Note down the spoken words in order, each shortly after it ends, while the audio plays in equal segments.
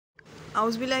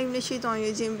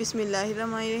Auzubillahiminash-shaytanir-rajim.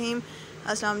 Bismillahir-rahmanir-rahim.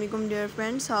 Assalamu alaikum dear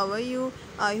friends, how are you?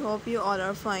 I hope you all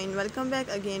are fine. Welcome back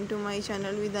again to my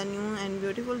channel with a new and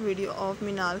beautiful video of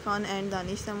Minal Khan and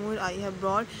Danish Taimoor. I have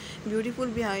brought beautiful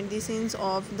behind the scenes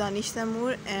of Danish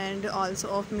Taimoor and also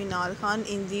of Minal Khan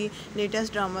in the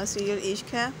latest drama serial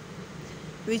Ishq,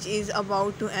 which is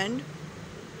about to end.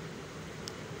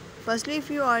 Firstly, if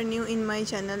you are new in my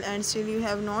channel and still you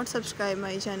have not subscribed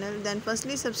my channel, then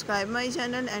firstly subscribe my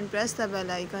channel and press the bell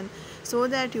icon so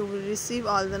that you will receive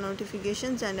all the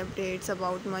notifications and updates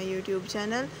about my YouTube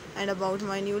channel and about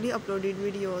my newly uploaded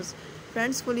videos.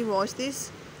 Friends, fully watch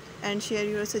this and share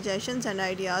your suggestions and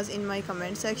ideas in my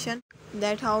comment section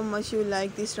that how much you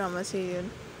like this drama serial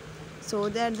so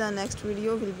that the next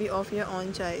video will be of your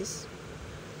own choice.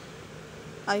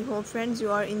 I hope friends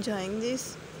you are enjoying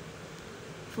this.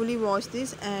 Fully watch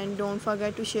this and don't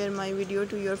forget to share my video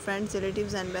to your friends,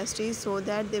 relatives and besties so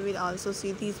that they will also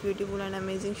see these beautiful and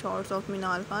amazing shots of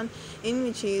Minal Khan in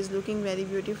which he is looking very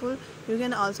beautiful. You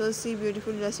can also see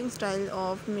beautiful dressing style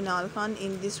of Minal Khan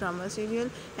in this drama serial,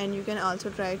 and you can also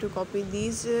try to copy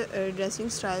these dressing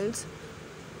styles,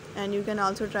 and you can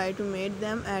also try to make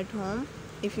them at home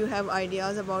if you have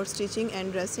ideas about stitching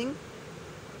and dressing.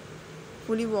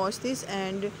 Fully watch this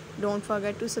and don't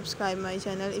forget to subscribe my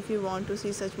channel if you want to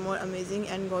see such more amazing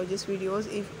and gorgeous videos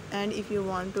if you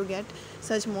want to get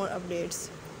such more updates.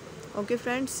 Okay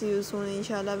friends, see you soon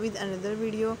inshallah with another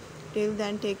video. Till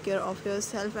then, take care of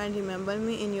yourself and remember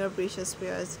me in your precious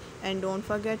prayers, and don't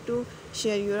forget to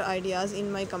share your ideas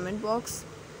in my comment box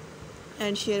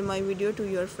and share my video to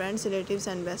your friends, relatives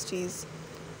and besties.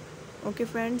 Okay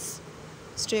friends,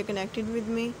 stay connected with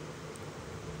me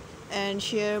and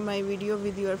share my video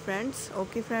with your friends.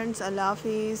 Okay friends, Allah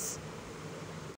Hafiz.